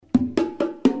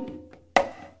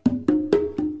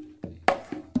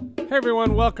Hey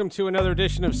everyone, welcome to another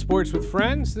edition of Sports with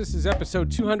Friends. This is episode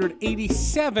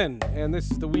 287, and this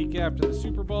is the week after the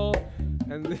Super Bowl.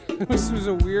 And this was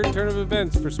a weird turn of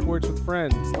events for Sports with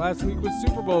Friends. Last week was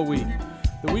Super Bowl week.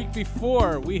 The week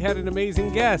before, we had an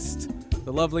amazing guest,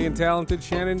 the lovely and talented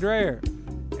Shannon Drayer.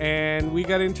 And we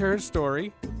got into her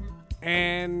story,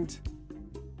 and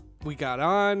we got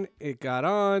on,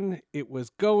 it was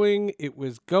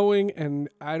going, and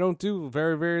I don't do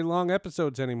very, very long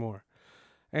episodes anymore.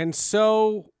 And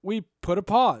so we put a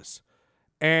pause,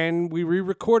 and we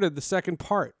re-recorded the second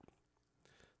part.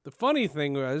 The funny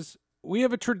thing was, we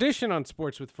have a tradition on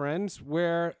Sports with Friends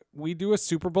where we do a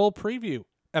Super Bowl preview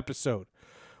episode.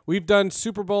 We've done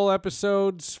Super Bowl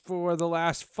episodes for the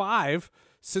last 5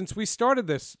 since we started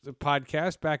this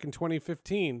podcast back in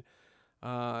 2015.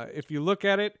 If you look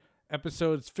at it,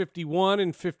 episodes 51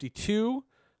 and 52,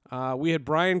 we had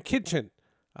Brian Kitchen,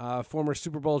 former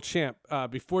Super Bowl champ,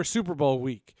 before Super Bowl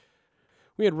week.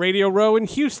 We had Radio Row in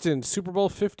Houston, Super Bowl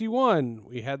 51.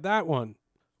 We had that one.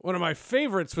 One of my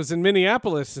favorites was in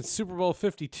Minneapolis in Super Bowl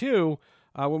 52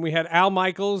 when we had Al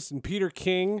Michaels and Peter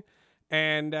King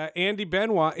and Andy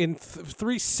Benoit in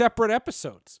 3 separate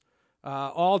episodes,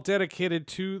 all dedicated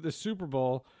to the Super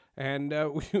Bowl. And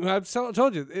I've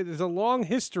told you, it is a long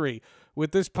history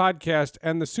with this podcast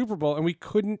and the Super Bowl, and we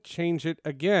couldn't change it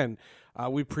again.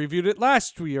 We previewed it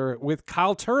last year with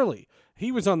Kyle Turley.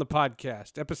 He was on the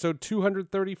podcast, episode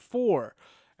 234.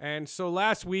 And so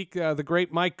last week, the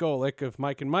great Mike Golic of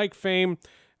Mike and Mike fame,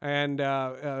 and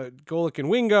Golic and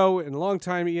Wingo, and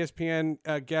longtime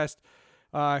ESPN guest,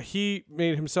 he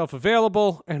made himself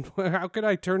available. And how could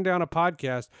I turn down a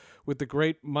podcast with the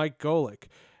great Mike Golic?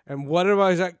 And what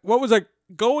was I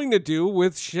going to do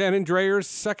with Shannon Drayer's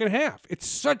second half? It's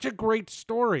such a great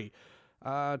story.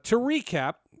 To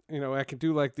recap, I could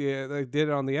do like they did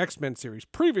on the X-Men series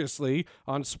previously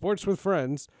on Sports with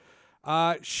Friends.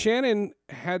 Shannon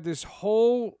had this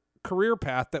whole career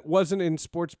path that wasn't in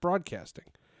sports broadcasting.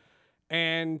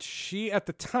 And she, at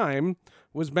the time,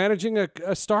 was managing a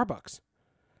Starbucks.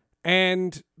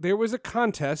 And there was a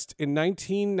contest in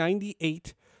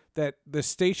 1998 that the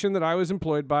station that I was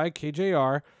employed by,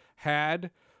 KJR,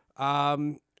 had,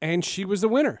 and she was the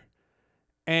winner.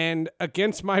 And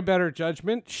against my better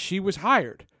judgment, she was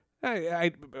hired.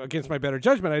 Against my better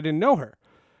judgment, I didn't know her.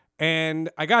 And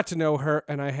I got to know her,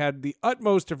 and I had the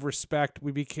utmost of respect.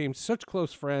 We became such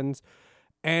close friends.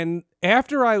 And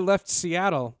after I left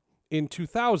Seattle in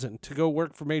 2000 to go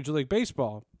work for Major League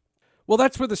Baseball, well,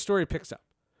 that's where the story picks up.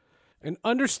 And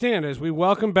understand, as we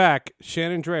welcome back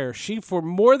Shannon Drayer, she, for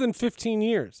more than 15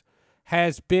 years,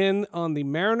 has been on the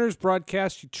Mariners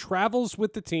broadcast. She travels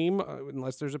with the team,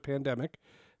 unless there's a pandemic.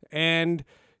 And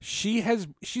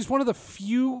she's one of the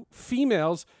few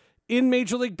females in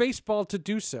Major League Baseball to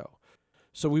do so.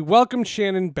 So we welcome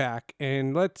Shannon back,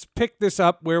 and let's pick this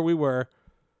up where we were.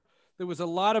 There was a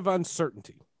lot of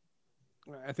uncertainty.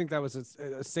 I think that was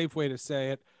a safe way to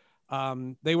say it.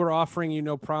 They were offering you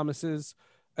no promises.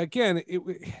 Again,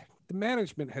 the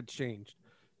management had changed.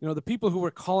 The people who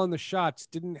were calling the shots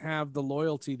didn't have the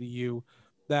loyalty to you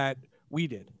that we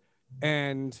did.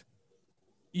 And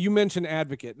you mentioned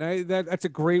advocate. Now, that's a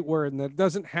great word, and that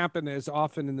doesn't happen as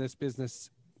often in this business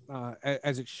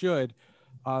as it should,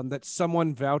 that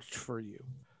someone vouched for you.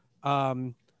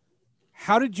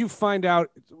 How did you find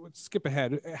out? Let's skip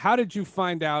ahead. How did you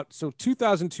find out? So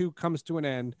 2002 comes to an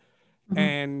end,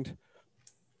 and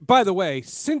by the way,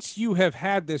 since you have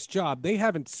had this job, they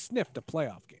haven't sniffed a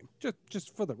playoff game.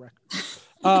 Just for the record.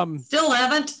 Still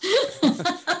haven't.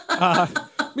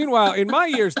 Meanwhile, in my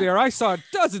years there, I saw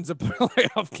dozens of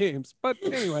playoff games. But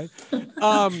anyway,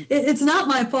 it's not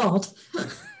my fault.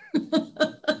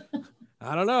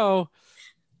 I don't know.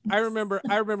 I remember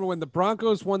when the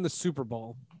Broncos won the Super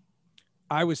Bowl.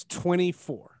 I was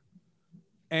 24,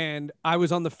 and I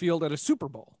was on the field at a Super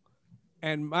Bowl.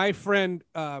 And my friend,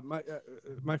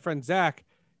 my friend Zach,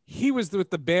 he was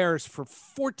with the Bears for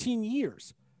 14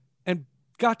 years and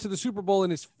got to the Super Bowl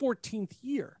in his 14th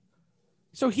year.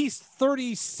 So he's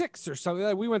 36 or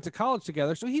something. We went to college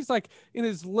together. So he's like in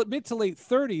his mid to late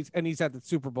 30s, and he's at the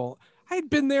Super Bowl. I had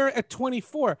been there at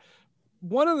 24.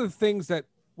 One of the things that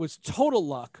was total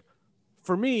luck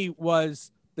for me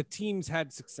was the teams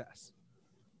had success.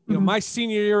 My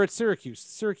senior year at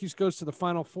Syracuse goes to the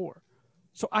Final Four.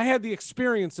 So I had the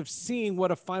experience of seeing what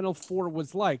a Final Four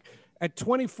was like. At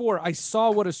 24, I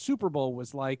saw what a Super Bowl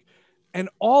was like. And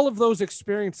all of those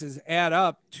experiences add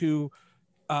up to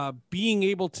being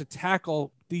able to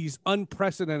tackle these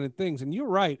unprecedented things. And you're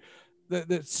right.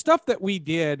 The stuff that we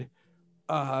did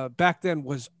back then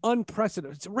was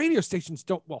unprecedented. Radio stations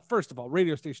don't, well, first of all,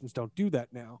 radio stations don't do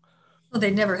that now. Well,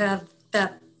 they never have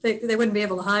that they wouldn't be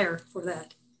able to hire for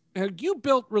that. You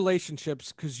built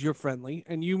relationships because you're friendly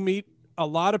and you meet a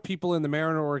lot of people in the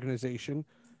Mariner organization.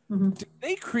 Mm-hmm. Did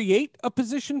they create a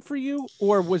position for you,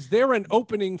 or was there an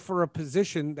opening for a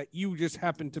position that you just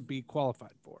happened to be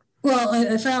qualified for? Well,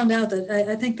 I found out that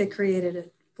I think they created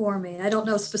it for me. I don't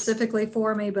know specifically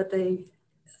for me, but they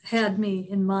had me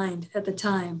in mind at the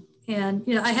time. And,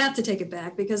 I have to take it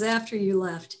back because after you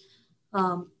left,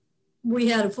 we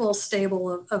had a full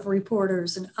stable of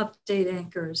reporters and update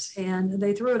anchors, and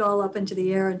they threw it all up into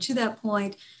the air. And to that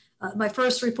point, my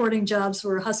first reporting jobs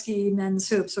were Husky men's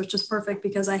hoops, which was perfect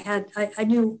because I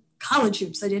knew college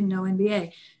hoops. I didn't know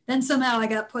NBA. Then somehow I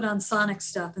got put on Sonic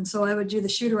stuff. And so I would do the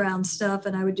shoot around stuff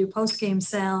and I would do post-game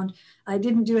sound. I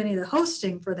didn't do any of the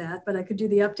hosting for that, but I could do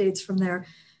the updates from there.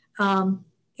 Somehow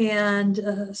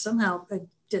I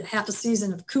did half a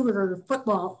season of Cougar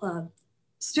football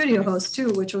studio host too,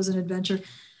 which was an adventure.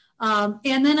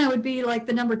 And then I would be like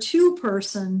the number 2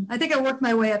 person. I think I worked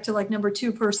my way up to like number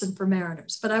 2 person for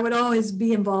Mariners, but I would always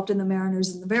be involved in the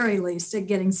Mariners in the very least at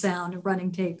getting sound and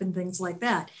running tape and things like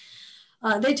that.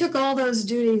 They took all those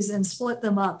duties and split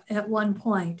them up at one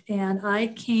point, and I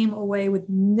came away with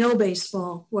no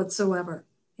baseball whatsoever.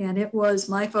 And it was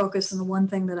my focus and the one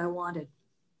thing that I wanted.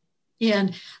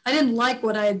 And I didn't like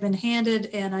what I had been handed,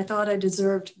 and I thought I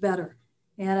deserved better.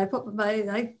 And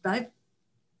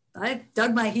I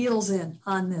dug my heels in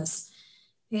on this.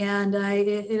 And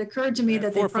it occurred to me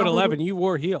that 4'11", you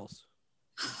wore heels.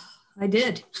 I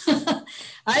did.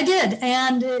 I did.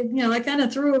 And, I kind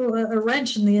of threw a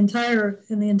wrench in the entire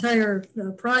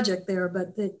project there,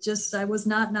 but I was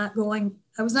not going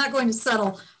to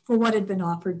settle for what had been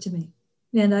offered to me.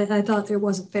 And I thought it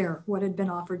wasn't fair what had been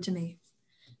offered to me.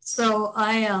 So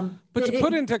but to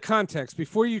put into context,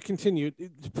 before you continue,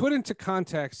 to put into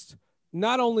context,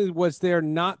 not only was there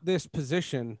not this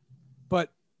position,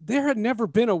 but there had never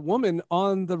been a woman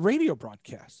on the radio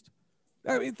broadcast.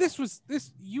 I mean,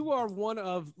 you are one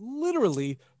of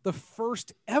literally the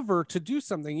first ever to do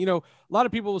something. A lot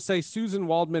of people will say Susan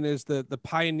Waldman is the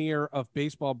pioneer of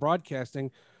baseball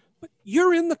broadcasting, but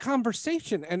you're in the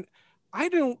conversation. And I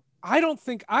don't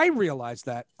think I realized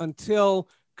that until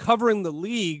covering the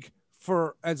league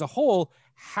as a whole,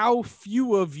 how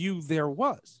few of you there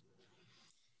was.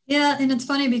 Yeah, and it's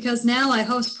funny because now I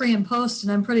host pre and post,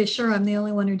 and I'm pretty sure I'm the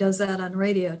only one who does that on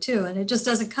radio too. And it just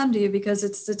doesn't come to you because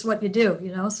it's what you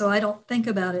do, so I don't think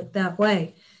about it that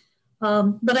way.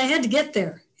 But I had to get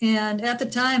there. And at the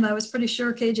time, I was pretty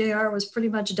sure KJR was pretty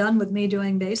much done with me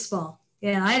doing baseball.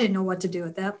 And I didn't know what to do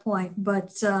at that point.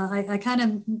 But I kind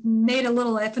of made I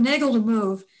finagled a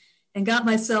move and got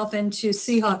myself into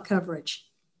Seahawk coverage.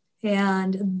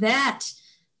 And that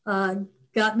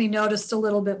got me noticed a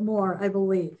little bit more, I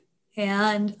believe.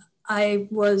 And I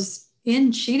was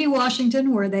in Cheaty,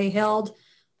 Washington, where they held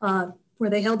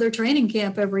their training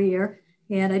camp every year.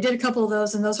 And I did a couple of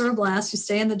those, and those are a blast. You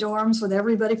stay in the dorms with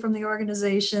everybody from the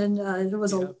organization. It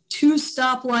was a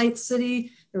 2-stoplight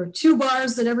city. There were 2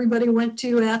 bars that everybody went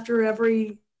to after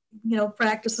every,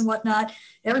 practice and whatnot.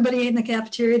 Everybody ate in the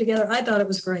cafeteria together. I thought it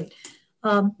was great.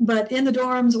 But in the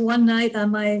dorms one night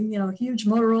on my, huge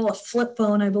Motorola flip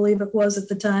phone, I believe it was at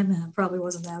the time. It probably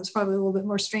wasn't that. It was probably a little bit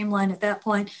more streamlined at that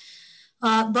point.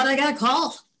 But I got a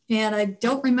call, and I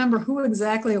don't remember who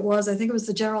exactly it was. I think it was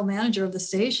the general manager of the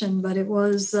station, but it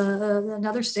was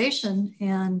another station.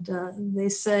 And they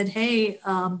said, hey,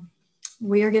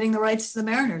 we are getting the rights to the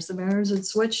Mariners. The Mariners had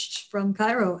switched from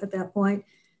Cairo at that point.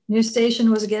 New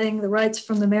station was getting the rights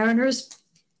from the Mariners.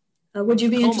 Would you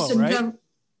be interested in covering?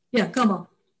 Yeah, Como.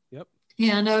 Yep.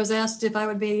 And I was asked if I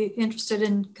would be interested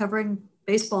in covering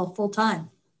baseball full time.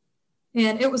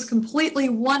 And it was completely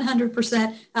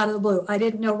 100% out of the blue. I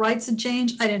didn't know rights had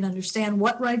changed. I didn't understand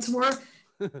what rights were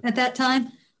at that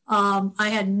time. I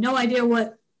had no idea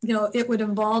what it would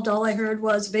involve. All I heard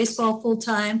was baseball full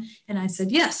time. And I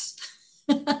said, yes.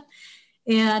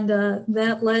 And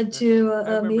that led to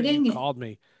a meeting. You called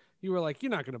me. You were like, you're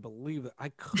not going to believe it. I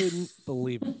couldn't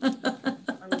believe it.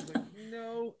 I was like,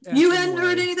 no. You hadn't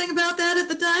heard anything about that at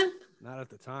the time? Not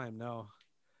at the time, no.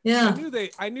 Yeah.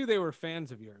 I knew they were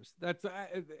fans of yours.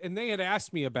 And they had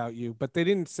asked me about you, but they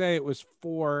didn't say it was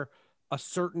for a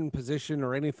certain position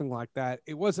or anything like that.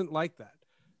 It wasn't like that.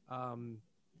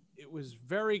 It was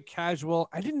very casual.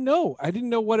 I didn't know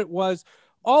what it was.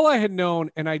 All I had known,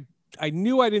 and I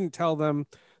knew I didn't tell them,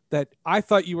 that I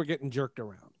thought you were getting jerked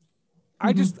around.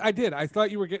 I did. I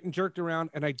thought you were getting jerked around,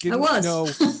 and I didn't know.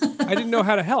 I didn't know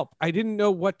how to help. I didn't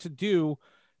know what to do.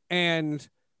 And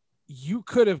you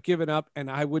could have given up and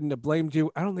I wouldn't have blamed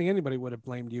you. I don't think anybody would have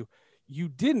blamed you. You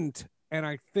didn't. And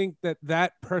I think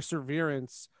that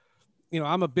perseverance,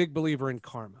 I'm a big believer in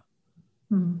karma.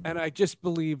 And I just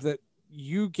believe that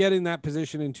you getting that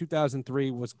position in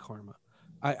 2003 was karma.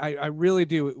 I really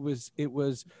do. It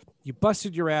was, you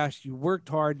busted your ass, you worked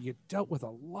hard, you dealt with a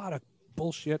lot of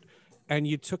bullshit, and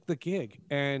you took the gig,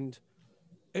 and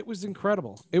it was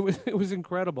incredible. It was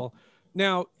incredible.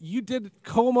 Now, you did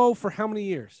Como for how many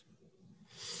years?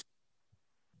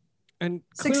 And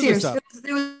 6 years.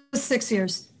 It was 6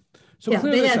 years. So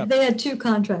yeah, they had 2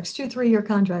 contracts, 2 3-year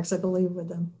contracts, I believe, with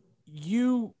them.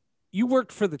 You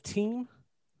worked for the team?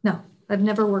 No, I've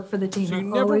never worked for the team. So you I've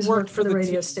never always worked worked for the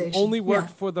radio team. station. You only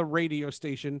worked for the radio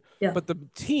station. Yeah. But the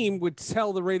team would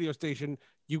tell the radio station,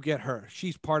 you get her.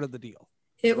 She's part of the deal.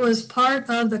 It was part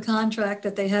of the contract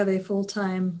that they have a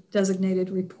full-time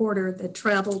designated reporter that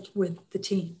traveled with the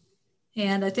team.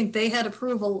 And I think they had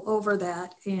approval over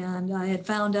that. And I had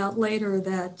found out later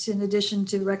that in addition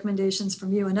to recommendations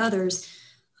from you and others,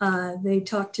 they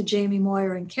talked to Jamie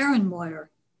Moyer and Karen Moyer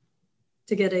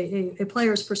to get a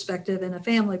player's perspective and a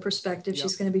family perspective. Yep.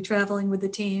 She's going to be traveling with the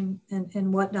team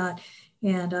and whatnot.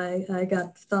 And I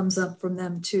got thumbs up from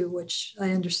them too, which I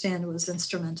understand was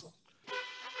instrumental.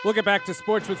 We'll get back to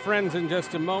Sports with Friends in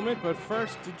just a moment, but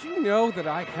first, did you know that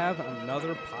I have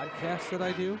another podcast that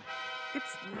I do?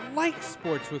 It's like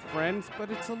Sports with Friends,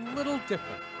 but it's a little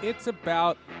different. It's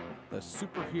about the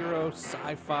superhero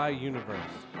sci-fi universe.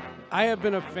 I have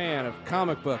been a fan of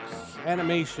comic books,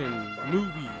 animation,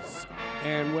 movies,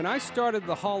 and when I started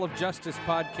the Hall of Justice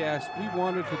podcast, we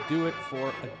wanted to do it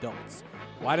for adults.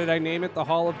 Why did I name it the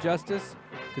Hall of Justice?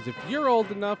 Because if you're old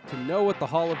enough to know what the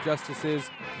Hall of Justice is,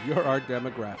 you're our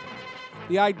demographic.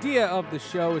 The idea of the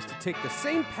show is to take the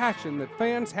same passion that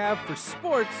fans have for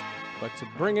sports, but to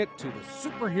bring it to the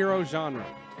superhero genre.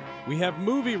 We have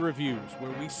movie reviews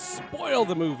where we spoil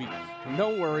the movie. And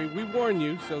don't worry, we warn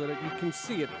you so that you can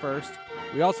see it first.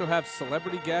 We also have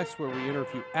celebrity guests where we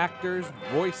interview actors,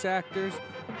 voice actors.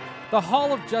 The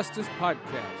Hall of Justice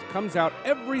podcast comes out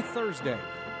every Thursday,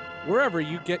 wherever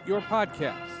you get your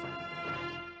podcasts.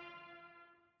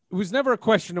 It was never a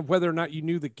question of whether or not you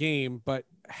knew the game, but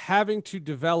having to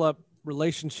develop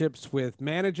relationships with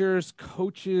managers,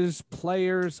 coaches,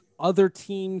 players, other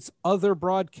teams, other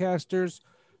broadcasters.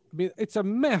 I mean, it's a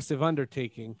massive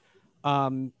undertaking.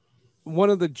 One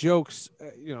of the jokes,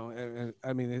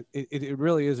 I mean, it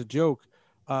really is a joke.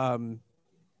 When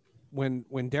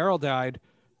Daryl died,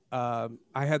 I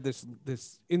had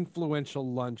this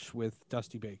influential lunch with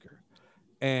Dusty Baker.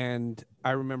 And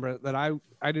I remember that I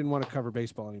didn't want to cover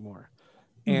baseball anymore.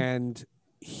 And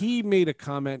he made a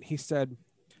comment. He said,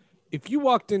 if you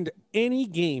walked into any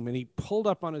game, and he pulled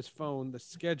up on his phone the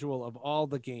schedule of all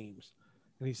the games,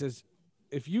 and he says,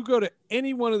 if you go to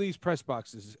any one of these press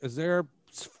boxes, is there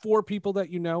 4 people that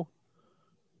you know?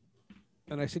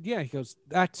 And I said, yeah. He goes,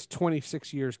 that's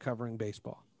 26 years covering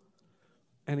baseball.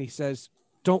 And he says,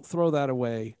 don't throw that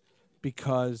away,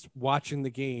 because watching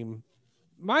the game,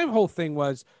 my whole thing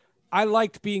was I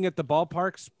liked being at the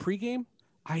ballparks pregame.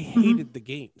 I hated the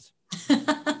games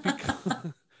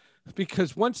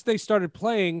because once they started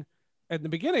playing at the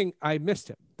beginning, I missed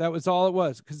him. That was all it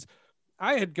was, because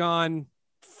I had gone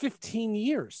 15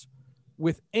 years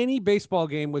with any baseball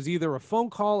game was either a phone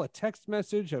call, a text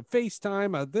message, a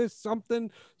FaceTime,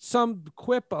 some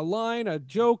quip, a line, a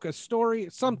joke, a story,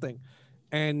 something.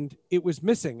 And it was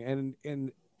missing.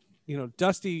 And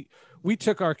Dusty, we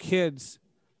took our kids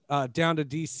down to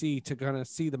DC to kind of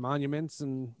see the monuments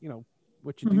and,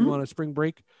 what you do on a spring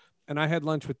break. And I had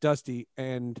lunch with Dusty,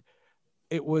 and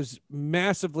it was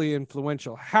massively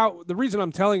influential. The reason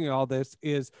I'm telling you all this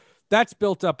is that's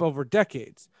built up over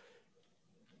decades.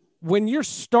 When you're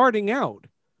starting out,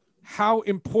 how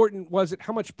important was it?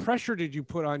 How much pressure did you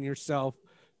put on yourself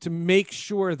to make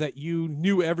sure that you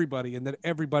knew everybody and that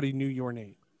everybody knew your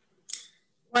name?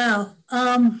 Wow.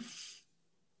 I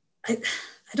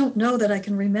don't know that I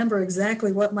can remember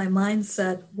exactly what my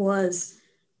mindset was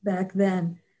back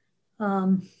then.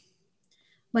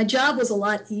 My job was a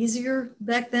lot easier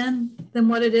back then than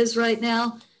what it is right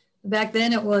now. Back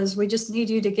then it was, we just need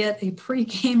you to get a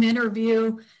pregame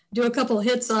interview, do a couple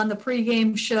hits on the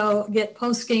pregame show, get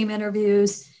postgame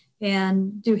interviews,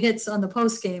 and do hits on the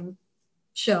postgame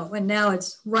show. And now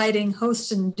it's writing,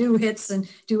 host, and do hits and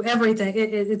do everything.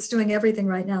 It's doing everything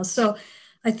right now. So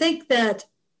I think that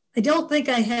I don't think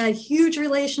I had huge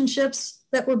relationships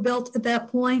that were built at that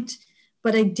point,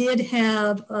 but I did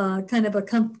have kind of a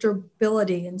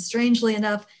comfortability. And strangely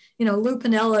enough, Lou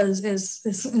Piniella,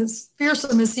 as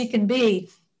fearsome as he can be,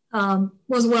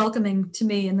 was welcoming to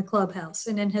me in the clubhouse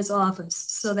and in his office.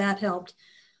 So that helped.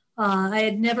 I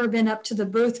had never been up to the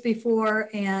booth before,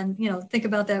 and think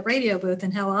about that radio booth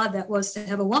and how odd that was to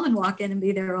have a woman walk in and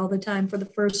be there all the time for the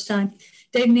first time.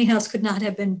 Dave Niehaus could not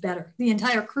have been better. The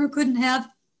entire crew couldn't have,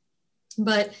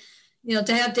 but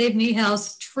to have Dave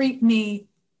Niehaus treat me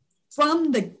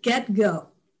from the get-go,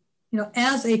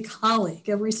 as a colleague,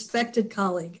 a respected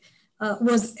colleague,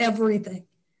 was everything.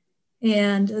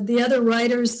 And the other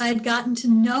writers, I had gotten to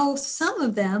know some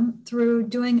of them through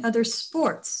doing other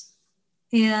sports.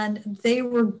 And they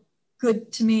were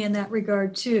good to me in that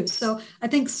regard too. So I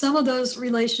think some of those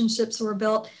relationships were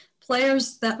built.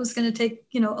 Players, that was going to take,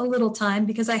 a little time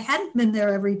because I hadn't been there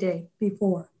every day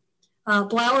before.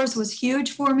 Blowers was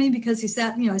huge for me because I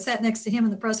sat next to him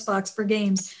in the press box for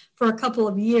games for a couple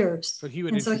of years. But he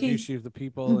would introduce you to the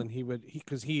people, and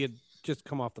because he had just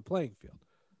come off the playing field.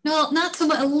 No, not so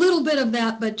much. A little bit of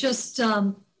that, but just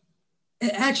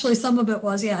actually some of it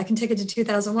was, I can take it to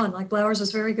 2001. Like Blowers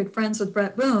was very good friends with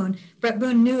Brett Boone. Brett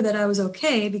Boone knew that I was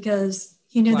okay because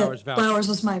he knew that Blowers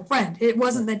was my friend. It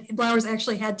wasn't that Blowers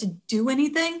actually had to do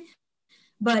anything,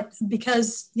 but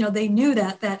because, they knew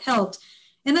that helped.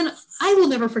 And then I will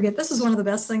never forget, this is one of the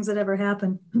best things that ever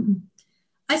happened.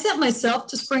 I sent myself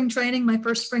to spring training, my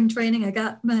first spring training.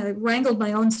 I wrangled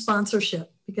my own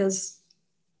sponsorship because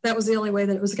that was the only way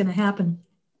that it was going to happen.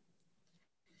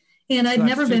 And I'd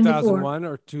never been before. 2001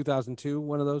 or 2002,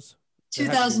 one of those?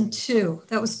 2002.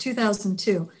 That was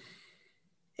 2002.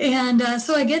 And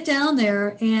so I get down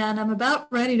there and I'm about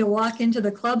ready to walk into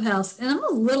the clubhouse, and I'm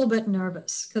a little bit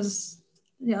nervous because,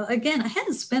 again, I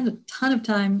hadn't spent a ton of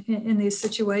time in these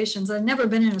situations. I'd never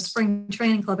been in a spring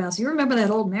training clubhouse. You remember that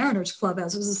old Mariners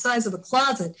clubhouse? It was the size of a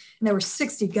closet, and there were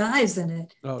 60 guys in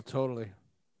it. Oh, totally.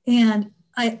 And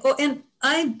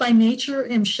I by nature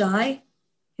am shy.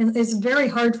 And it's very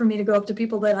hard for me to go up to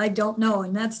people that I don't know.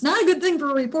 And that's not a good thing for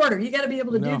a reporter. You got to be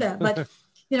able to do that. But,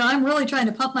 I'm really trying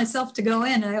to pump myself to go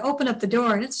in. And I open up the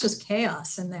door and it's just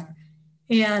chaos in there.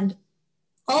 And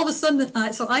all of a sudden,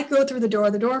 so I go through the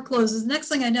door closes. Next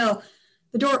thing I know,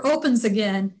 the door opens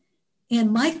again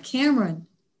and Mike Cameron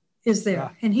is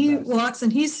there. And he walks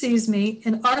and he sees me.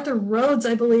 And Arthur Rhodes,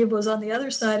 I believe, was on the other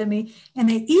side of me. And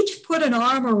they each put an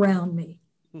arm around me.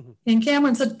 And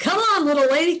Cameron said, "Come on, little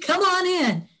lady, come on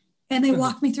in." And they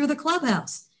walked me through the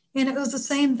clubhouse. And it was the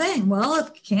same thing. Well,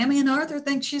 if Cammie and Arthur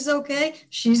think she's okay,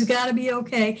 she's got to be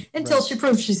okay until she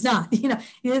proves she's not.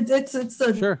 It's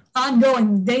a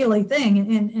ongoing daily thing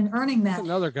in earning that. That's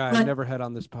another guy I never had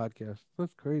on this podcast.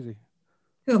 That's crazy.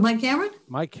 Who, Mike Cameron?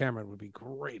 Mike Cameron would be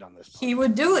great on this podcast. He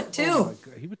would do it too. Oh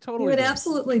he would totally. He would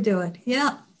absolutely do it.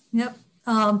 Yeah. Yep.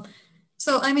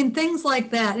 So, things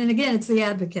like that. And again, it's the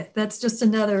advocate. That's just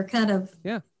another kind of.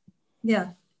 Yeah. Yeah.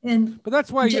 But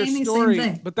that's why your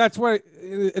story, but that's why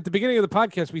at the beginning of the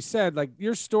podcast, we said like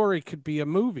your story could be a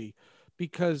movie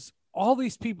because all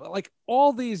these people, like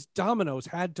all these dominoes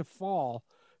had to fall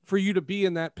for you to be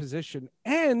in that position.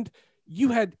 And you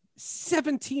had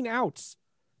 17 outs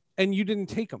and you didn't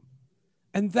take them.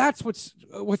 And that's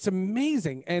what's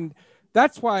amazing. And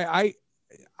that's why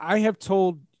I have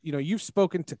told, you've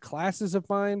spoken to classes of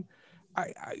mine.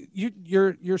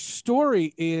 Your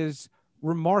story is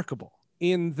remarkable.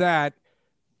 In that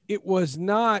it was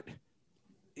not,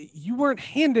 you weren't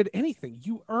handed anything.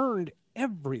 You earned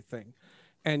everything.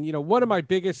 And, one of my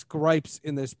biggest gripes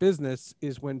in this business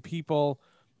is when people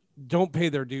don't pay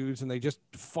their dues and they just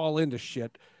fall into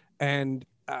shit. And,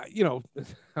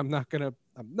 I'm not going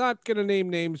to name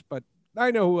names, but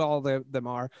I know who all of them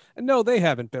are. And no, they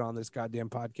haven't been on this goddamn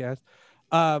podcast.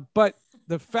 But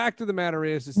the fact of the matter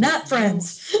is not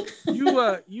friends.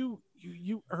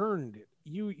 You earned it.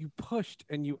 You pushed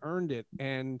and you earned it,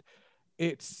 and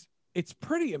it's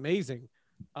pretty amazing.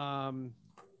 You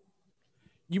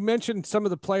mentioned some of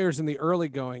the players in the early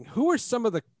going. Who are some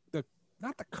of the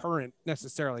not the current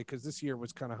necessarily, because this year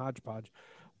was kind of hodgepodge.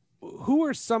 Who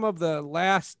are some of the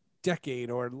last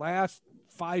decade or last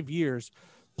 5 years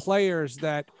players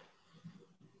that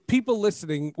people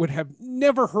listening would have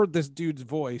never heard this dude's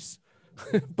voice,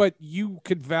 but you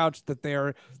could vouch that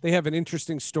they have an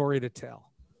interesting story to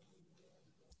tell?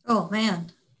 Oh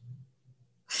man.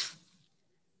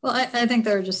 Well, I think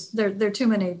there are too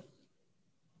many,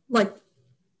 like,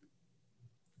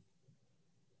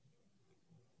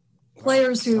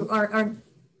 players who are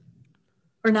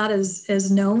not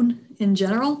as known in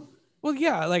general. Well,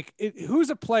 yeah, like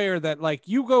who's a player that like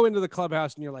you go into the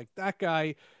clubhouse and you're like, that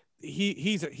guy,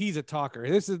 he's a talker.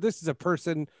 This is a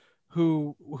person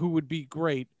who would be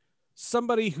great.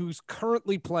 Somebody who's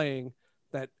currently playing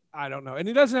that I don't know. And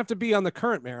it doesn't have to be on the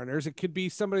current Mariners. It could be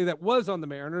somebody that was on the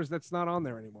Mariners that's not on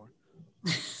there anymore.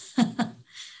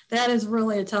 That is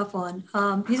really a tough one.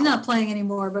 He's not playing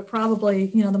anymore, but probably,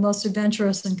 the most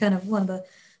adventurous and kind of one of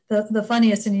the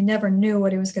funniest, and he never knew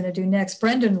what he was going to do next.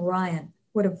 Brendan Ryan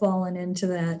would have fallen into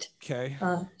that. Okay.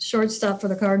 Shortstop for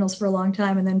the Cardinals for a long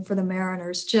time, and then for the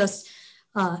Mariners, just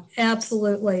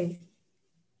absolutely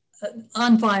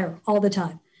on fire all the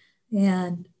time.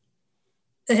 And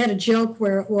they had a joke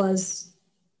where it was,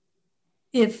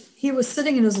 if he was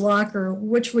sitting in his locker,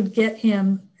 which would get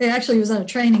him, actually he was on a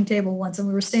training table once and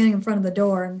we were standing in front of the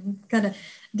door and kind of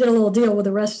did a little deal with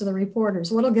the rest of the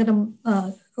reporters. What'll get him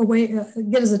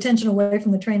get his attention away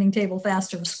from the training table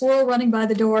faster? A squirrel running by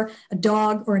the door, a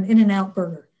dog, or an In-N-Out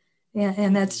burger?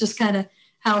 And that's just kind of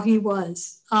how he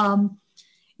was.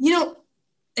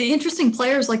 Interesting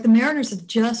players like the Mariners have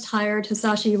just hired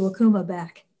Hisashi Iwakuma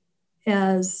back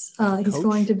as he's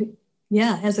going to be,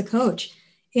 as a coach.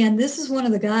 And this is one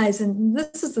of the guys, and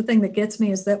this is the thing that gets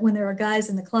me, is that when there are guys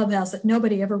in the clubhouse that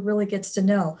nobody ever really gets to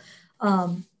know,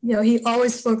 he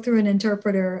always spoke through an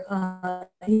interpreter.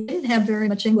 He didn't have very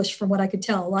much English from what I could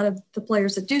tell. A lot of the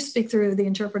players that do speak through the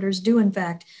interpreters do, in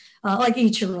fact, like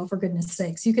Ichiro, for goodness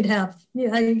sakes. You can have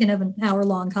an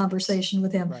hour-long conversation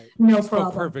with him, right. No he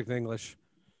problem. Perfect English.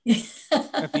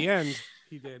 At the end,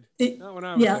 he did. Not when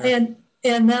I was there.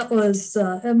 And that was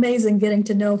amazing getting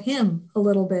to know him a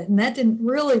little bit. And that didn't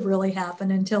really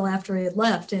happen until after he had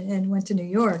left and went to New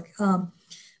York.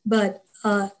 But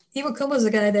Iwakuma was a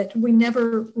guy that we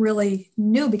never really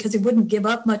knew because he wouldn't give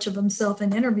up much of himself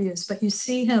in interviews. But you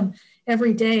see him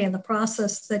every day and the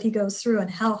process that he goes through and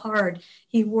how hard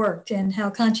he worked and how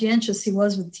conscientious he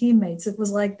was with teammates. It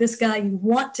was like this guy you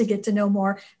want to get to know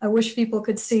more. I wish people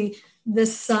could see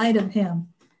this side of him.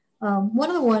 One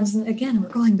of the ones, and again, we're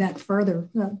going back further,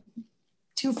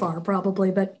 too far probably,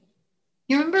 but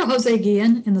you remember Jose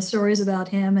Guillen and the stories about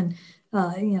him, and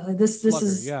this Slugger,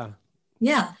 is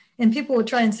yeah, and people would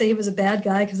try and say he was a bad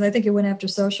guy because I think he went after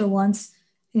Socha once,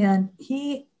 and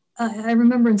I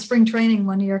remember in spring training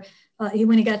one year,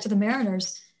 when he got to the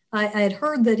Mariners, I had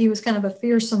heard that he was kind of a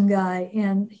fearsome guy,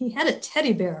 and he had a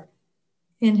teddy bear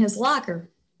in his locker.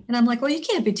 And I'm like, well, you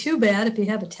can't be too bad if you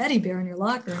have a teddy bear in your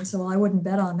locker. And so, well, I wouldn't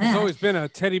bet on that. There's always been a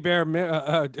teddy bear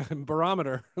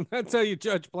barometer. That's how you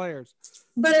judge players.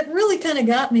 But it really kind of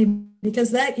got me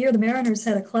because that year the Mariners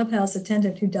had a clubhouse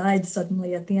attendant who died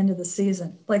suddenly at the end of the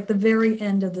season, like the very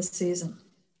end of the season.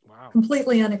 Wow.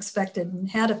 Completely unexpected,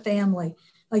 and had a family,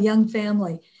 a young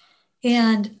family.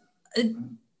 And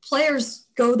players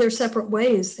go their separate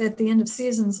ways at the end of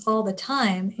seasons all the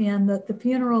time. And the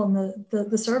funeral and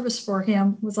the service for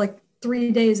him was like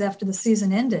 3 days after the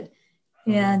season ended.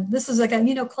 Mm-hmm. And this is like,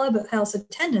 clubhouse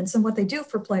attendants and what they do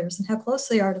for players and how close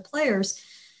they are to players.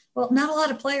 Well, not a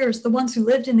lot of players, the ones who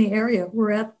lived in the area,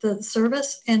 were at the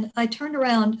service. And I turned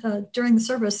around during the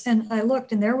service and I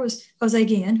looked, and there was Jose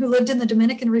Guillen, who lived in the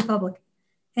Dominican Republic.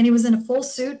 And he was in a full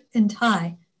suit and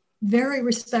tie, very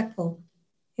respectful.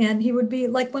 And he would be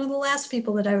like one of the last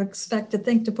people that I would expect to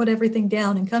think to put everything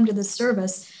down and come to this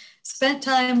service, spent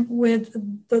time with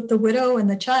the widow and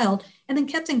the child, and then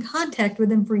kept in contact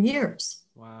with him for years.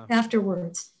 Wow.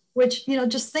 Afterwards, which,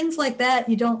 just things like that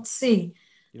you don't see.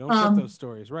 You don't get those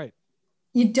stories, right?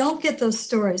 You don't get those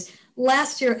stories.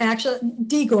 Last year, actually,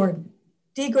 Dee Gordon.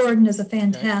 Dee Gordon is a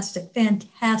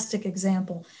fantastic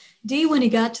example. Dee, when he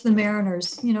got to the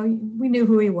Mariners, we knew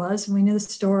who he was and we knew the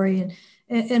story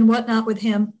and whatnot with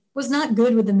him, was not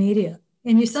good with the media.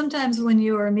 And you sometimes, when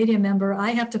you are a media member,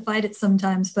 I have to fight it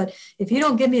sometimes, but if you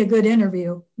don't give me a good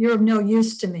interview, you're of no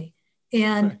use to me.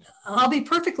 And right. I'll be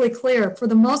perfectly clear, for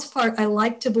the most part, I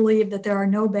like to believe that there are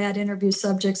no bad interview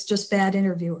subjects, just bad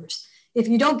interviewers. If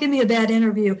you don't give me a bad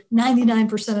interview,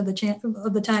 99% of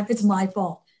the time, it's my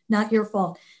fault, not your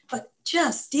fault. But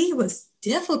just Dee was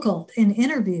difficult in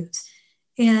interviews.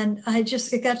 And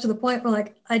it got to the point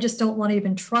where I just don't want to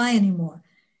even try anymore.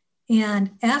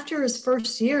 And after his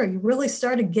first year, he really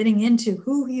started getting into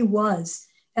who he was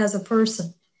as a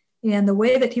person and the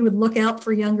way that he would look out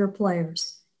for younger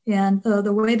players and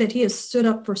the way that he has stood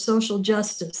up for social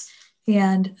justice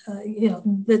and,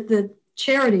 the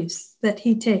charities that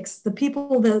he takes, the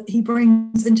people that he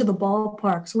brings into the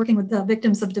ballparks, working with the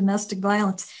victims of domestic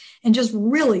violence, and just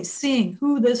really seeing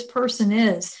who this person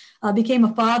is. Became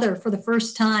a father for the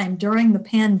first time during the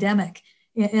pandemic,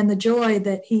 and the joy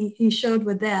that he showed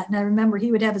with that. And I remember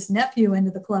he would have his nephew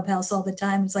into the clubhouse all the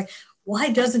time. It's like,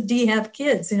 why doesn't Dee have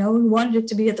kids? We wanted it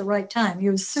to be at the right time. He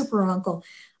was super uncle.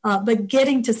 But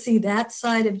getting to see that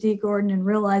side of Dee Gordon and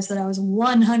realize that I was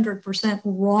 100%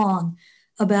 wrong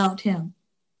about him.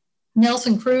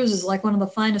 Nelson Cruz is like one of the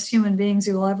finest human beings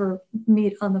you will ever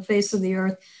meet on the face of the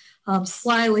earth.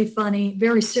 Slyly funny,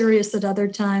 very serious at other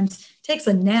times, takes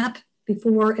a nap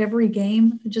before every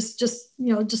game. Just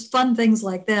fun things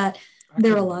like that.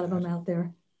 There are a lot of them out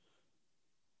there.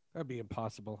 That'd be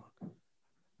impossible.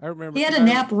 I remember he had a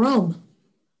nap room.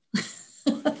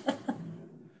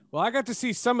 Well, I got to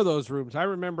see some of those rooms. I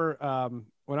remember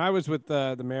when I was with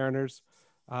the Mariners,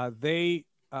 the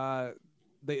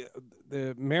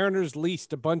Mariners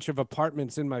leased a bunch of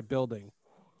apartments in my building,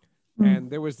 and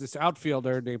there was this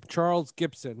outfielder named Charles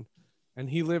Gibson, and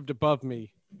he lived above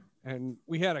me, and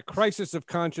we had a crisis of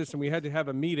conscience, and we had to have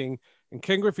a meeting, and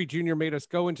Ken Griffey Jr. made us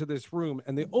go into this room,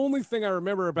 and the only thing I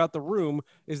remember about the room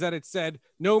is that it said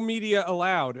no media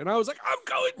allowed, and I was like, I'm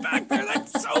going back there.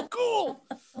 That's so cool.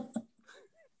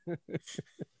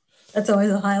 That's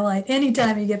always a highlight.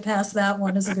 Anytime you get past that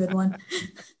one is a good one.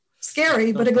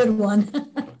 Scary, but a good one.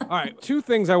 All right. Two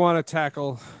things I want to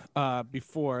tackle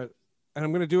before, and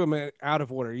I'm going to do them out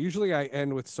of order. Usually I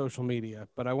end with social media,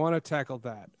 but I want to tackle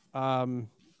that.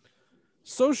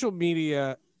 Social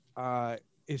media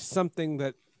is something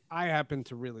that I happen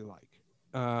to really like.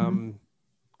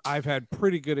 I've had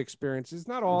pretty good experiences,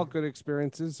 not all good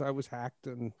experiences. I was hacked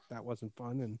and that wasn't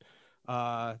fun. And,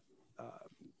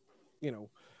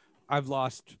 I've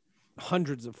lost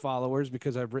hundreds of followers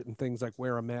because I've written things like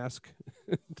wear a mask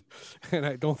and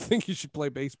I don't think you should play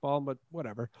baseball, but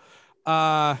whatever.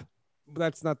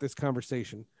 That's not this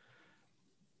conversation.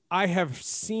 I have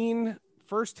seen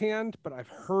firsthand, but I've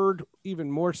heard even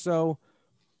more so,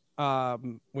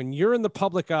 when you're in the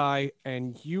public eye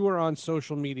and you are on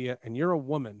social media and you're a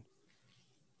woman,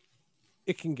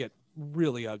 it can get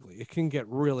really ugly. It can get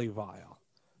really vile.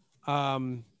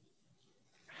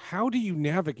 How do you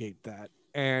navigate that?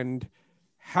 And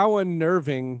how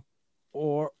unnerving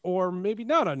or maybe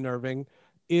not unnerving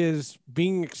is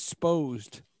being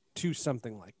exposed to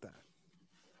something like that?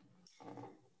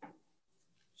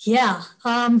 Yeah.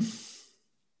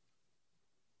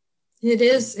 It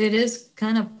is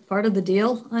kind of part of the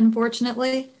deal,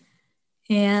 unfortunately.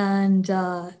 And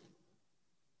I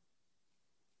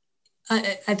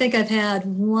think I've had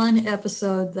one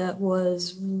episode that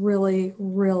was really,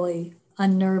 really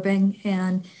unnerving.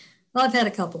 And well, I've had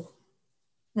a couple.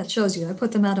 That shows you. I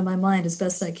put them out of my mind as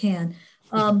best I can.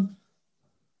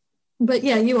 But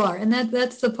yeah, you are. And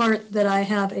that's the part that I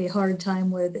have a hard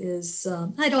time with is,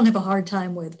 I don't have a hard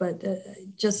time with, but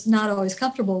just not always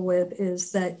comfortable with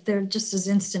is that there just is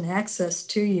instant access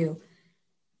to you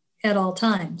at all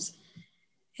times.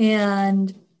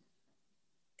 And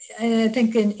I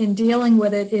think in dealing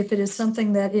with it, if it is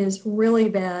something that is really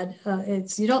bad,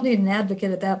 you don't need an advocate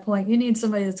at that point. You need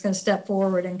somebody that's going to step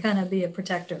forward and kind of be a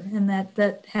protector. And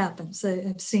that happens.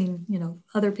 I've seen,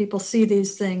 other people see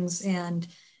these things and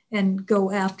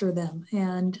go after them.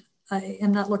 And I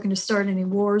am not looking to start any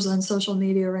wars on social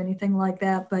media or anything like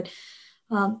that. But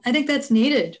I think that's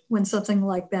needed when something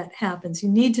like that happens. You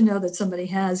need to know that somebody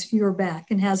has your back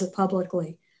and has it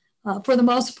publicly. For the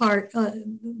most part,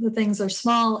 the things are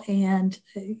small and,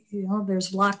 there's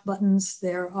block buttons,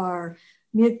 there are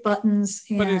mute buttons.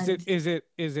 And... But is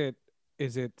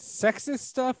it sexist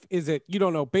stuff? Is it, you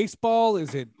don't know baseball?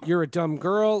 Is it, you're a dumb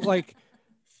girl? Like,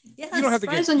 yeah, you don't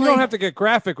have to get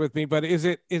graphic with me, but it's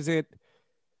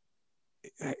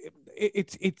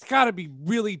got to be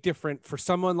really different for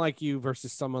someone like you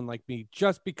versus someone like me,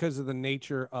 just because of the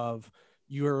nature of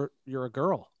you're a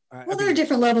girl. Well, there are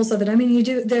different levels of it. I mean,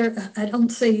 I don't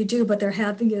say you do, but there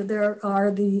are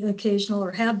the occasional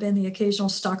or have been the occasional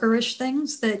stalkerish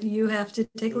things that you have to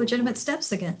take legitimate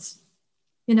steps against,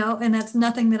 and that's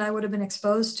nothing that I would have been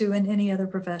exposed to in any other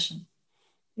profession.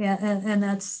 Yeah. And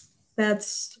that's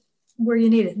where you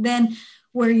need it. Then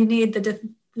where you need the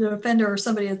defender or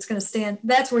somebody that's going to stand,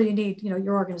 that's where you need,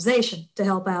 your organization to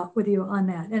help out with you on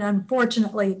that. And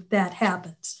unfortunately that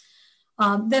happens.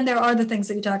 Then there are the things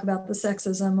that you talk about, the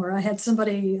sexism, or I had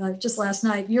somebody just last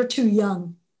night, you're too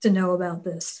young to know about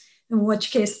this. In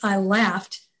which case I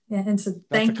laughed and said,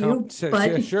 thank you.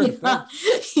 But, yeah,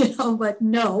 sure, but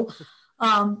no,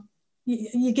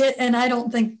 you get, and I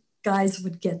don't think guys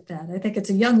would get that. I think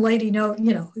it's a young lady, you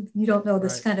don't know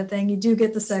this kind of thing. You do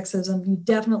get the sexism. You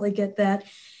definitely get that.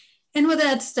 And with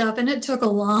that stuff, and it took a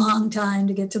long time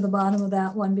to get to the bottom of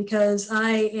that one because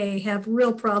I have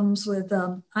real problems with,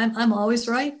 I'm always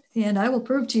right, and I will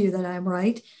prove to you that I'm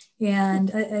right.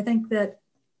 And I think that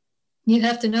you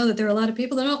have to know that there are a lot of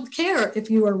people that don't care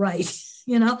if you are right.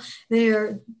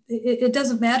 It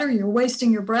doesn't matter. You're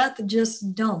wasting your breath.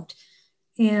 Just don't.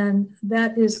 And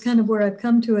that is kind of where I've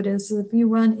come to it is if you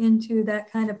run into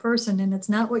that kind of person and it's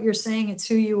not what you're saying, it's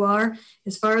who you are.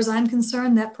 As far as I'm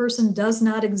concerned, that person does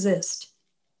not exist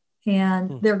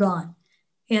and they're gone.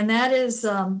 And that is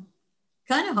kind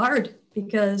of hard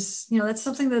because, that's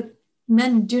something that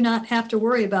men do not have to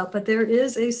worry about, but there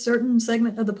is a certain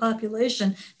segment of the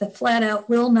population that flat out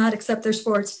will not accept their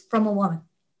sports from a woman.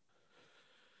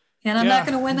 And I'm not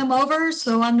going to win them over,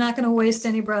 so I'm not going to waste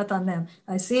any breath on them.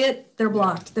 I see it, they're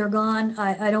blocked, they're gone.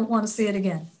 I don't want to see it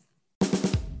again.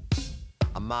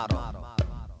 A model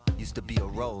used to be a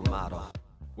role model.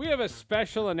 We have a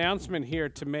special announcement here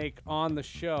to make on the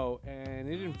show, and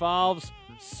it involves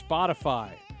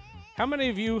Spotify. How many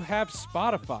of you have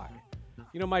Spotify?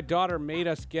 You know, my daughter made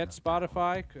us get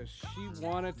Spotify because she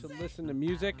wanted to listen to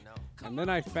music, and then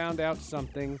I found out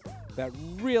something that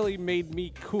really made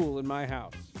me cool in my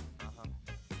house.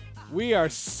 We are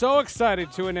so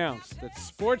excited to announce that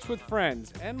Sports with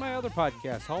Friends and my other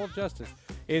podcast, Hall of Justice,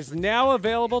 is now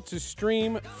available to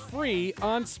stream free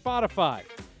on Spotify.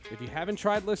 If you haven't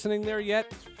tried listening there yet,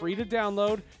 it's free to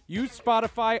download. Use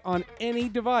Spotify on any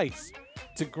device.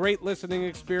 It's a great listening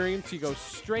experience. You go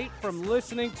straight from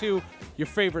listening to your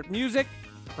favorite music,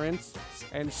 Prince,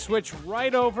 and switch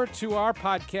right over to our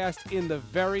podcast in the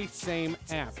very same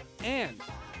app. And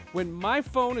when my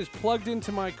phone is plugged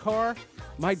into my car,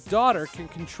 my daughter can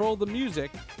control the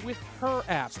music with her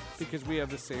app because we have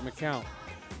the same account.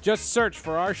 Just search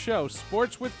for our show,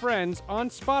 Sports with Friends, on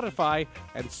Spotify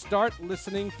and start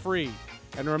listening free.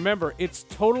 And remember, it's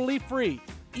totally free,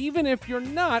 even if you're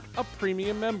not a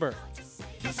premium member.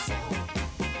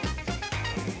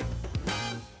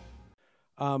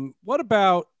 What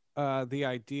about the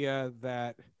idea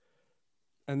that,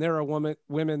 and there are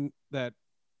women that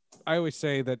I always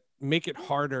say that make it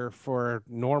harder for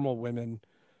normal women.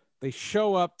 They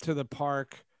show up to the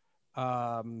park,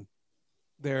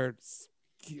 they're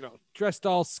dressed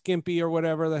all skimpy or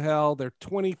whatever the hell. They're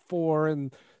 24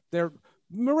 and they're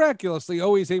miraculously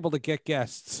always able to get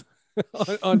guests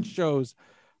on shows.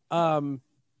 And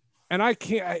I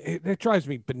can't, it drives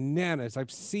me bananas.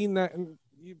 I've seen that. And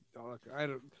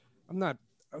I'm not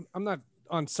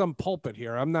on some pulpit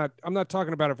here. I'm not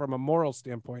talking about it from a moral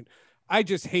standpoint. I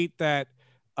just hate that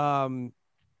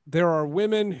there are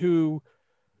women who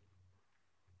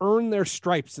earn their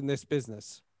stripes in this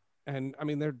business. And I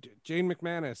mean, they're Jane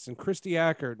McManus and Christy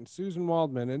Ackert and Susan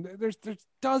Waldman, and there's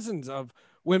dozens of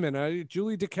women,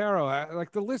 Julie DeCaro,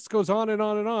 like the list goes on and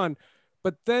on and on.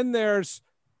 But then there's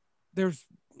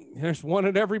one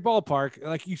at every ballpark.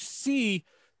 Like you see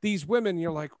these women,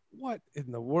 you're like, what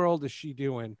in the world is she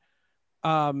doing?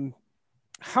 How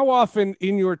often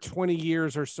in your 20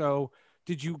 years or so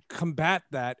did you combat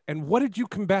that? And what did you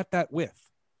combat that with?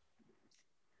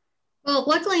 Well,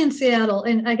 luckily in Seattle,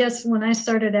 and I guess when I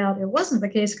started out, it wasn't the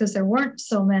case because there weren't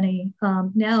so many.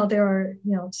 Now there are,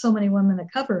 so many women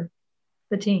that cover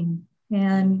the team,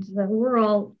 and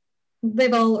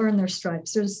they've all earned their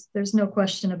stripes. There's no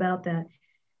question about that.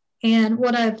 And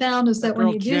what I've found is that when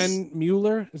you do Jen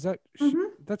Mueller, is that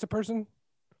that's a person?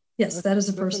 Yes, that is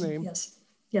a person.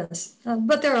 Yes.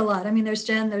 But there are a lot. I mean, there's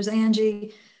Jen, there's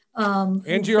Angie.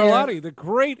 Angie Arlotti, the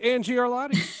great Angie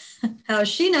Arlotti. How has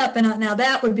she not been on? Now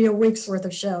that would be a week's worth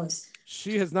of shows.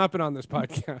 She has not been on this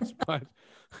podcast, but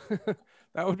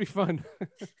that would be fun.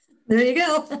 There you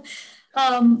go.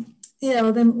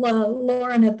 Then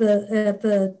Lauren at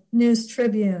the News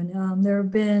Tribune. There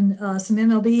have been some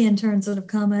MLB interns that have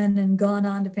come in and gone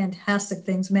on to fantastic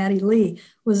things. Maddie Lee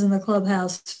was in the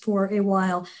clubhouse for a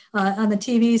while. On the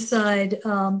TV side,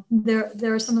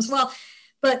 there are some as well.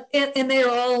 But and they are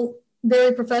all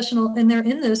very professional, and they're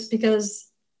in this because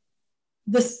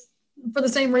for the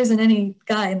same reason any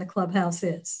guy in the clubhouse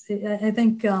is. I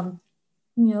think there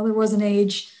was an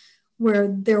age where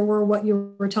there were what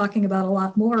you were talking about a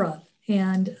lot more of.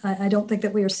 And I don't think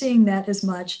that we are seeing that as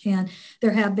much. And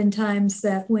there have been times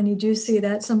that when you do see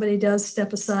that, somebody does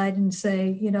step aside and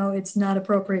say, it's not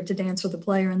appropriate to dance with a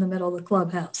player in the middle of the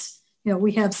clubhouse.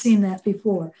 We have seen that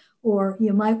before. Or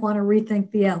you might want to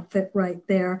rethink the outfit right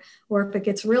there. Or if it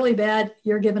gets really bad,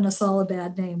 you're giving us all a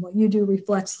bad name. What you do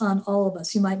reflects on all of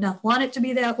us. You might not want it to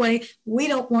be that way. We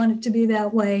don't want it to be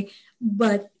that way,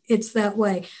 but it's that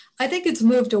way. I think it's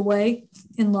moved away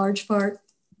in large part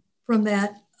from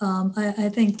that.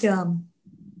 I think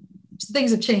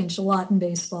things have changed a lot in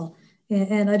baseball,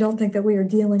 and I don't think that we are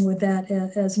dealing with that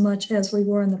as much as we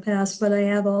were in the past. But I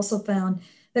have also found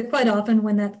that quite often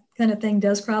when that kind of thing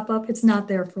does crop up, it's not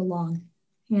there for long.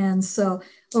 And so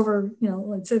over,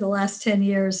 let's say the last 10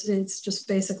 years, it's just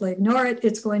basically ignore it.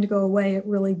 It's going to go away. It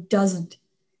really doesn't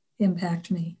impact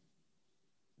me.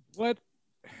 What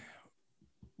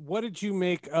did you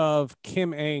make of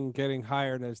Kim Ng getting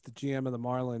hired as the GM of the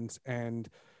Marlins? And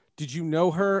did you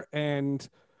know her? And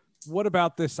what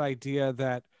about this idea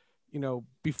that,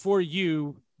 before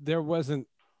you, there wasn't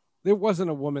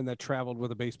a woman that traveled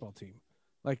with a baseball team?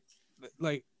 Like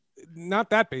not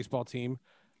that baseball team.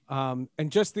 And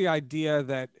just the idea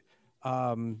that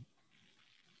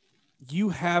you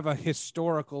have a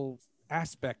historical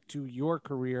aspect to your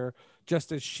career,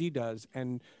 just as she does.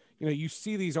 And, you know, you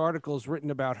see these articles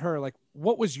written about her. Like,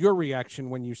 what was your reaction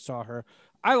when you saw her?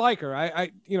 I like her.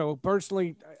 I you know,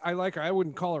 personally, I like her. I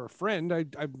wouldn't call her a friend.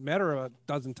 I've met her a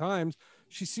dozen times.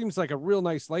 She seems like a real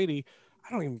nice lady.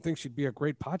 I don't even think she'd be a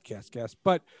great podcast guest,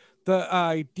 but the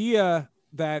idea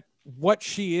that what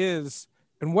she is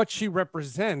and what she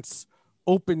represents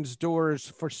opens doors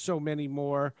for so many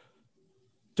more.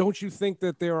 Don't you think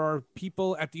that there are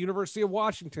people at the University of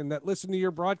Washington that listen to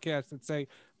your broadcast and say,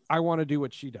 I want to do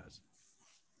what she does?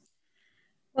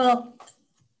 Well,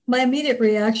 my immediate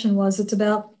reaction was it's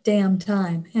about damn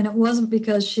time. And it wasn't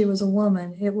because she was a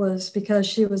woman. It was because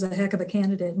she was a heck of a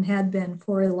candidate and had been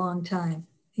for a long time.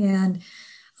 And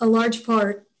a large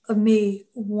part of me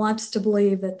wants to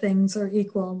believe that things are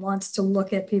equal and wants to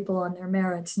look at people on their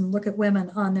merits and look at women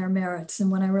on their merits.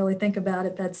 And when I really think about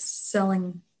it, that's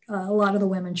selling a lot of the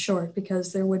women short,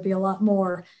 because there would be a lot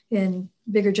more in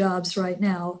bigger jobs right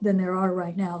now than there are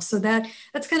right now. So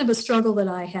that's kind of a struggle that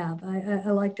I have.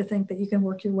 I like to think that you can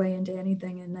work your way into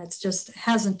anything, and that's just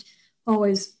hasn't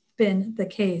always been the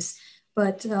case.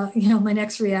 But you know, my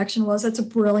next reaction was that's a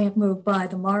brilliant move by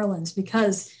the Marlins,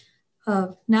 because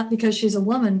not because she's a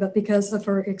woman, but because of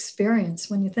her experience.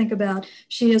 When you think about,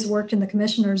 she has worked in the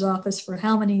commissioner's office for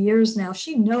how many years now?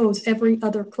 She knows every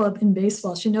other club in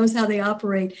baseball. She knows how they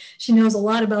operate. She knows a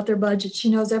lot about their budget. She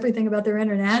knows everything about their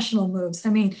international moves.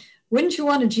 I mean, wouldn't you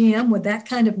want a GM with that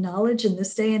kind of knowledge in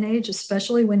this day and age,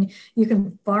 especially when you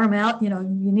can farm out, you know,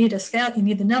 you need a scout, you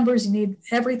need the numbers, you need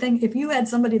everything. If you had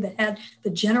somebody that had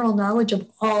the general knowledge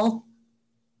of all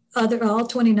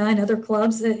 29 other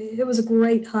clubs, it was a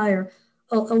great hire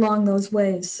along those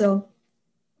ways. So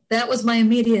that was my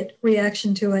immediate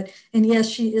reaction to it. And yes,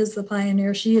 she is the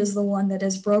pioneer. She is the one that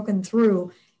has broken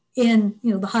through in,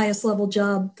 you know, the highest level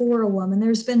job for a woman.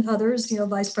 There's been others, you know,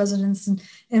 vice presidents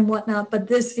and whatnot, but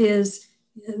this is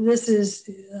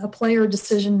a player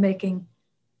decision-making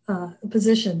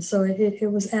position. So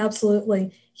it was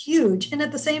absolutely huge. And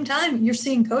at the same time, you're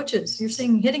seeing coaches, you're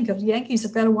seeing hitting coaches. Yankees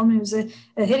have got a woman who's a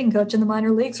hitting coach in the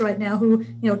minor leagues right now who,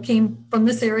 you know, came from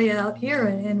this area out here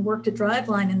and worked at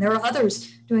Driveline. And there are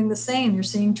others doing the same. You're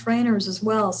seeing trainers as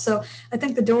well. So I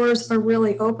think the doors are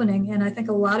really opening. And I think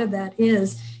a lot of that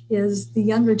is the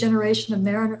younger generation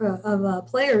of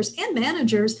players and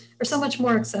managers are so much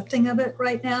more accepting of it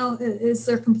right now.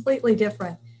 They're completely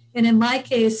different. And in my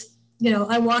case, you know,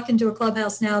 I walk into a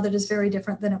clubhouse now that is very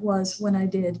different than it was when I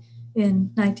did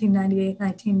in 1998,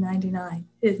 1999.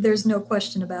 There's no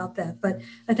question about that. But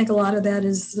I think a lot of that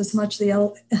is as much the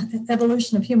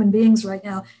evolution of human beings right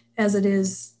now as it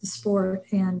is the sport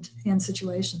and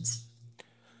situations.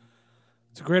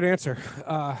 It's a great answer.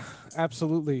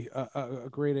 Absolutely a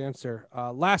great answer.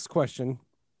 Last question,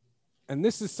 and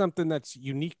this is something that's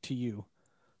unique to you,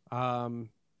 and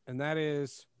that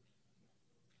is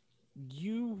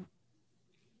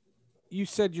you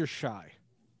said you're shy.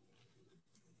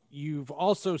 You've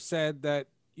also said that,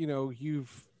 you know,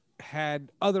 you've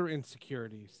had other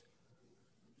insecurities.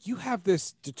 You have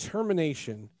this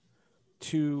determination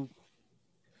to,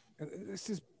 this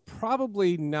is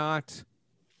probably not,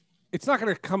 it's not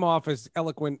going to come off as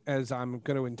eloquent as I'm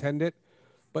going to intend it,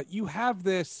 but you have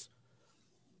this,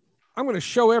 I'm going to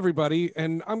show everybody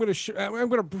and I'm going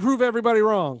to prove everybody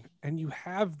wrong. And you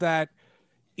have that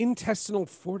intestinal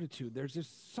fortitude. There's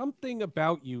just something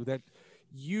about you that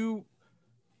you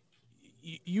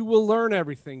will learn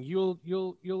everything.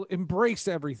 You'll embrace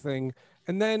everything.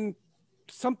 And then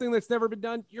something that's never been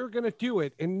done, you're going to do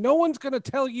it. And no one's going to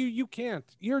tell you you can't.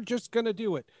 You're just going to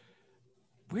do it.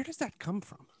 Where does that come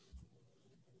from?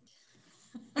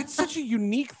 It's such a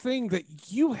unique thing that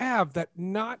you have that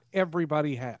not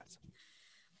everybody has.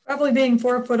 Probably being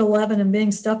 4'11" and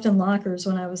being stuffed in lockers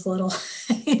when I was little.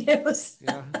 It was.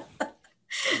 Yeah.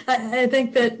 I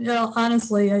think that, you know,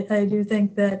 honestly, I do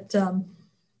think that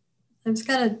I was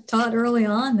kind of taught early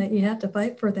on that you have to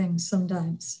fight for things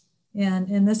sometimes.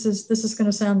 And this is going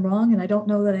to sound wrong, and I don't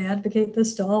know that I advocate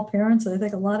this to all parents. I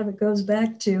think a lot of it goes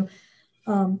back to, you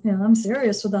know, I'm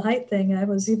serious with the height thing. I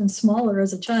was even smaller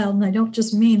as a child, and I don't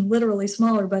just mean literally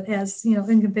smaller, but as, you know,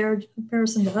 in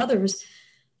comparison to others.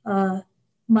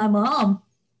 My mom,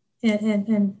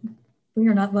 and we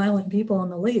are not violent people in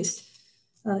the least,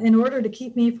 in order to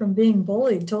keep me from being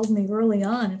bullied, told me early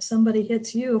on, if somebody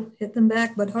hits you, hit them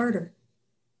back, but harder.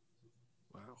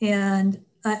 Wow. And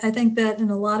I think that in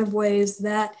a lot of ways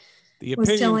that the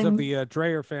opinions of the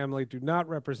Dreyer family do not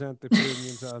represent the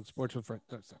opinions on Sports with Friends.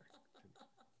 Oh, sorry.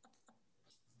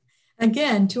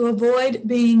 again, to avoid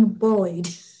being bullied.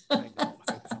 I know.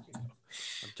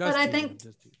 But I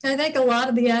think a lot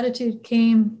of the attitude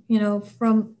came,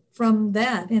 from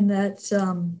that, in that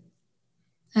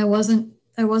I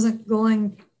wasn't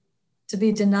going to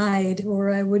be denied,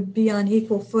 or I would be on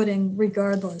equal footing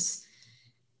regardless.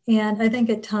 And I think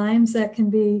at times you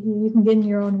can get in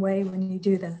your own way when you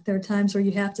do that. There are times where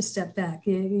you have to step back.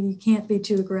 You can't be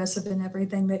too aggressive in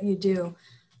everything that you do.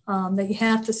 That you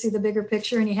have to see the bigger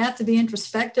picture, and you have to be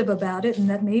introspective about it, and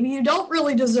that maybe you don't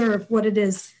really deserve what it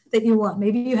is that you want.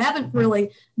 Maybe you haven't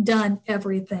really done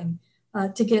everything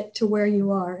to get to where you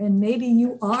are. And maybe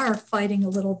you are fighting a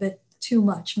little bit too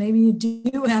much. Maybe you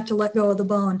do have to let go of the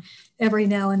bone every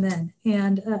now and then.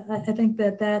 And I think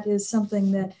that is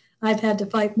something that I've had to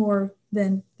fight more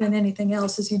than anything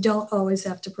else, is you don't always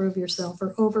have to prove yourself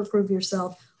or overprove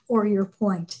yourself or your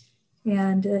point.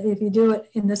 And if you do it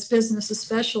in this business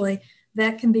especially,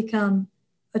 that can become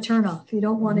a turnoff. You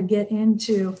don't want to get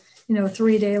into a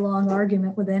 3-day long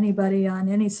argument with anybody on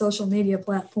any social media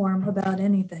platform about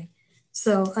anything.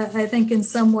 So I think in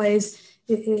some ways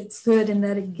it's good in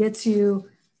that it gets you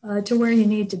to where you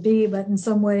need to be, but in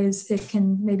some ways it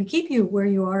can maybe keep you where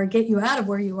you are, get you out of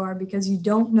where you are, because you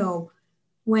don't know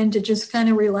when to just kind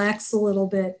of relax a little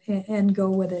bit and go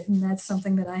with it. And that's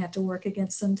something that I have to work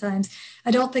against sometimes.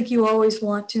 I don't think you always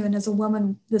want to. And as a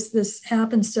woman, this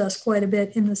happens to us quite a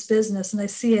bit in this business, and I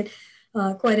see it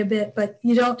quite a bit, but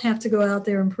you don't have to go out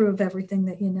there and prove everything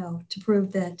that you know to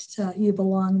prove that you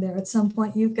belong there. At some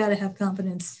point, you've got to have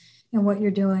confidence in what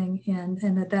you're doing,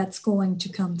 and that's going to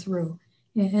come through.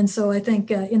 And so I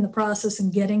think in the process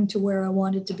and getting to where I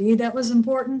wanted to be, that was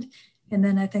important. And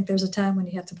then I think there's a time when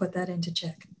you have to put that into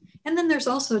check. And then there's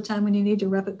also a time when you need to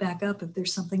rep it back up if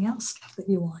there's something else that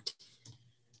you want.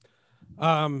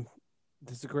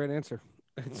 This is a great answer.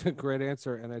 It's a great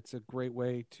answer, and it's a great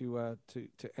way to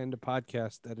end a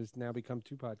podcast that has now become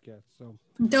 2 podcasts. So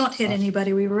don't hit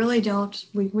anybody. We really don't.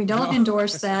 We don't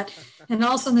endorse that. And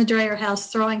also in the Dreyer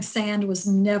house, throwing sand was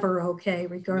never okay,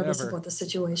 regardless of what the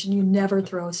situation. You never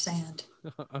throw sand.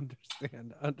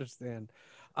 Understand.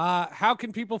 How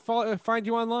can people find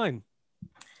you online?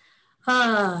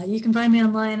 You can find me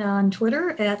online on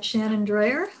Twitter at Shannon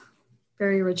Dreyer.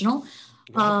 Very original.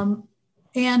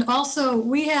 And also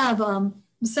we have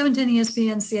 710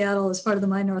 ESPN Seattle is part of the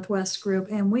My Northwest group,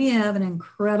 and we have an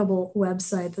incredible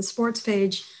website. The sports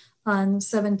page on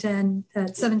 710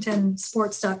 at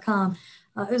 710sports.com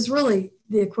is really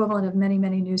the equivalent of many,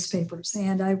 many newspapers.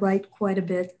 And I write quite a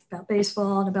bit about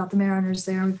baseball and about the Mariners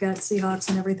there. We've got Seahawks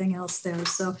and everything else there.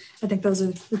 So I think those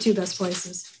are the 2 best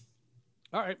places.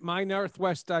 All right,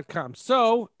 mynorthwest.com.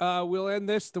 So we'll end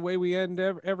this the way we end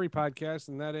every podcast,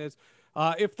 and that is,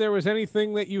 if there was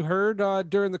anything that you heard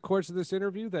during the course of this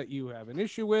interview that you have an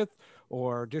issue with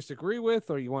or disagree with,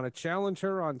 or you want to challenge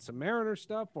her on some Mariner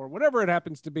stuff or whatever it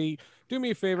happens to be, do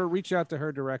me a favor, reach out to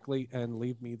her directly and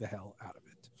leave me the hell out of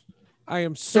it. I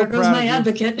am so proud. There goes my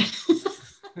advocate.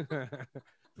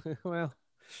 Well,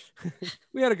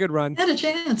 we had a good run. You had a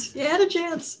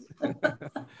chance.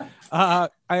 I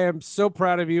am so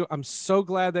proud of you. I'm so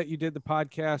glad that you did the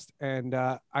podcast, and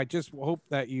I just hope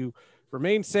that you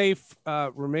remain safe,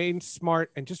 remain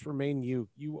smart, and just remain you.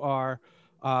 You are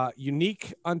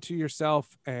unique unto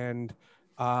yourself, and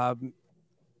I've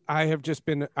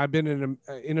been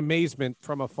in amazement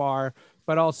from afar,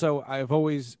 but also I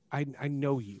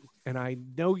know you, and I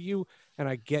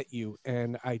get you,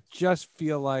 and I just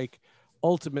feel like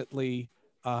ultimately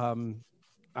I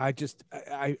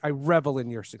revel in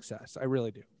your success. I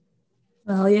really do.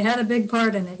 Well, you had a big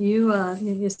part in it.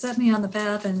 You set me on the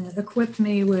path and equipped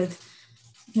me with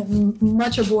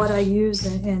much of what I use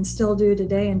and still do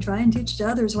today, and try and teach to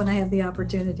others when I have the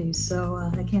opportunities. So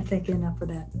I can't thank you enough for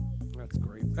that. That's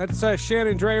great. That's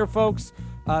Shannon Dreyer, folks.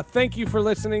 Thank you for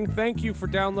listening. Thank you for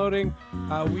downloading.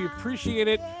 We appreciate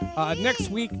it. Next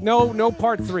week, no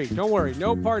part 3. Don't worry,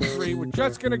 no part 3. We're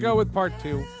just going to go with part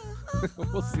 2.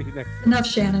 We'll see you next time. Enough,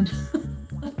 Shannon.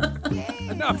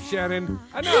 Enough, Shannon.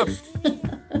 Enough.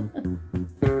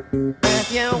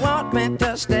 If you want me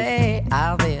to stay,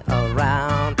 I'll be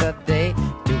around today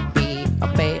to be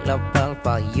available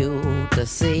for you to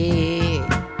see.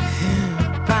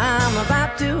 I'm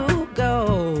about to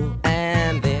go,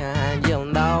 and then you'll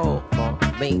know for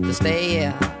me to stay,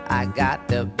 I got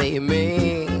to be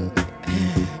me.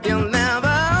 You'll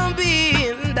never be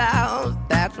in doubt,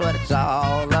 that's what it's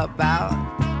all about.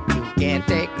 You can't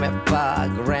take me for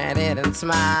granted and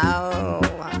smile.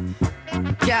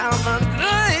 Calvin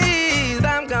Grace,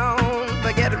 I'm gone,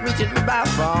 forget reaching me by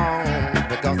phone,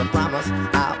 because I promise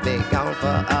I'll be gone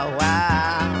for a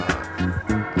while.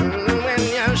 When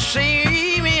you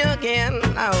see me again,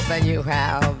 I hope that you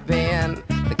have been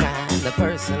the kind of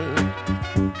person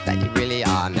that you really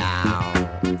are now.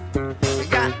 You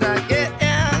got to get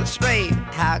in straight.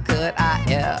 How could I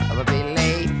ever be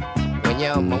late when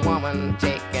you're my woman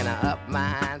taking up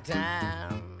my time?